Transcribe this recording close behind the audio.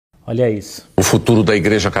Olha isso. O futuro da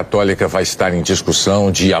Igreja Católica vai estar em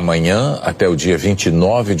discussão de amanhã até o dia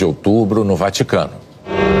 29 de outubro no Vaticano.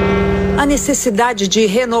 A necessidade de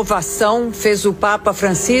renovação fez o Papa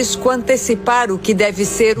Francisco antecipar o que deve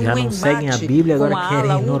ser um embate a Bíblia, agora com a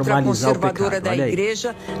ala ultraconservadora da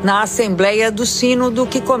Igreja na Assembleia do Sínodo,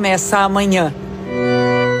 que começa amanhã.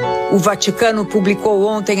 O Vaticano publicou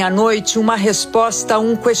ontem à noite uma resposta a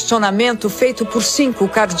um questionamento feito por 5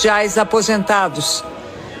 cardeais aposentados.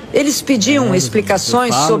 Eles pediam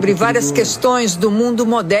explicações sobre várias questões do mundo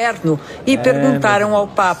moderno e perguntaram ao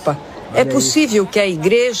Papa: é possível que a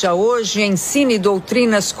Igreja hoje ensine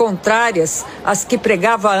doutrinas contrárias às que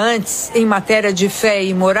pregava antes em matéria de fé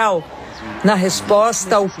e moral? Na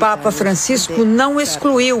resposta, o Papa Francisco não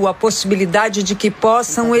excluiu a possibilidade de que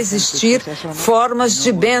possam existir formas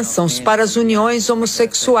de bênçãos para as uniões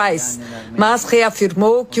homossexuais, mas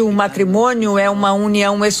reafirmou que o matrimônio é uma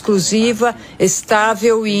união exclusiva,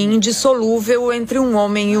 estável e indissolúvel entre um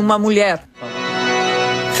homem e uma mulher.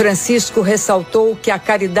 Francisco ressaltou que a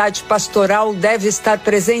caridade pastoral deve estar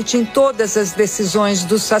presente em todas as decisões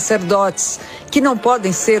dos sacerdotes, que não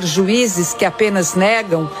podem ser juízes que apenas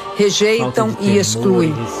negam, rejeitam e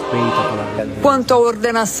excluem. Quanto à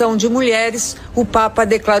ordenação de mulheres, o Papa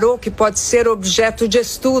declarou que pode ser objeto de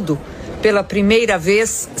estudo. Pela primeira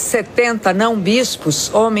vez, 70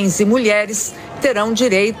 não-bispos, homens e mulheres, terão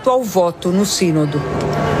direito ao voto no Sínodo.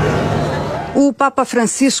 O Papa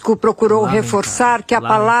Francisco procurou reforçar que a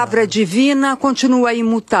palavra divina continua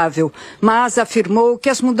imutável, mas afirmou que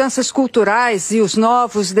as mudanças culturais e os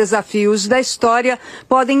novos desafios da história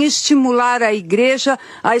podem estimular a Igreja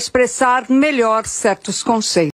a expressar melhor certos conceitos.